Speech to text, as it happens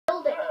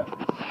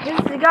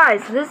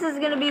This is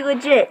gonna be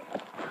legit.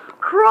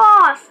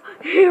 Cross!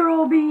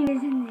 Hero Bean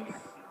is in this.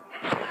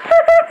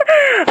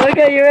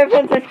 Okay, you're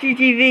reference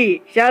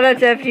FGTV. Shout out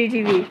to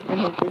FGTV.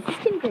 This is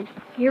getting good.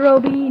 Hero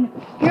Bean.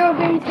 Hero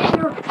Bean's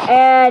hero.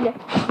 And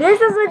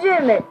this is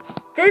legitimate.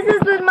 This is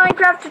the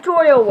Minecraft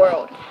tutorial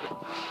world.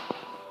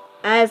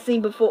 As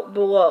seen before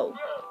below.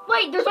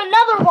 Wait, there's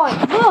another one.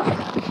 Look.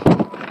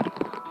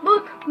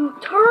 Look.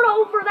 Turn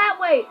over that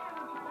way.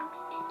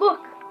 Look.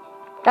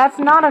 That's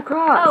not a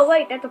cross. Oh,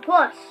 wait, that's a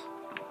plus.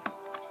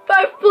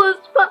 5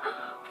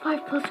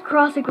 plus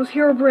cross equals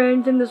hero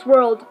brains in this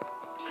world.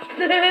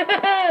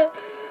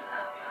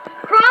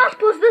 Cross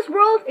plus this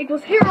world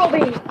equals hero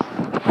bean.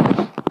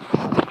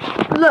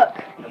 Look.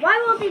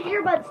 Why won't these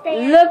earbuds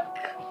stay in? Look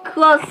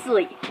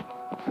closely.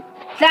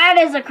 That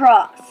is a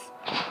cross.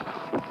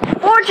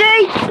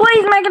 4G,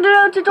 please make a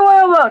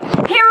tutorial world.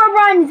 Hero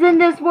runs in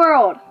this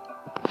world.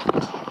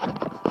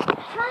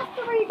 That's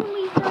the reason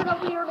we heard a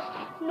weird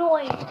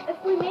noise.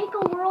 If we make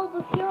a world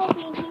with Hero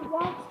Bean, he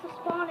wants to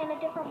spawn in a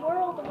different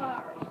world of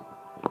ours.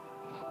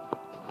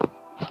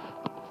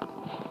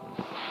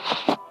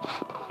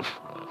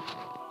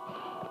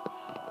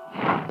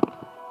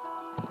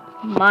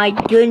 My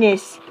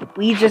goodness,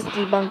 we just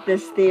debunked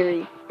this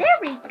theory. There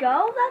we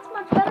go. That's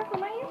much better for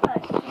my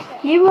earbuds.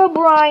 Hero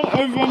Brian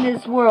is in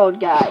this world,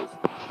 guys.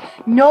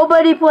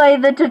 Nobody play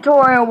the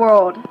tutorial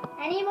world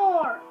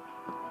Anymore.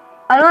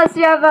 unless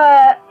you have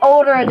a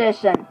older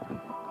edition.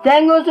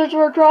 Then go search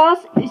for a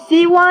cross. You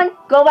see one?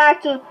 Go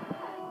to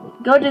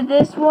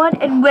this one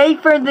and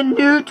wait for the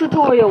new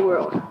tutorial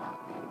world.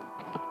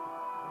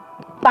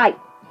 Bye.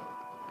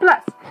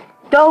 Plus,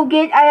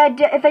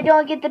 if I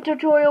don't get the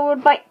tutorial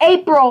world by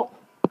April,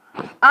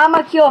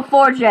 I'ma kill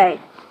 4J.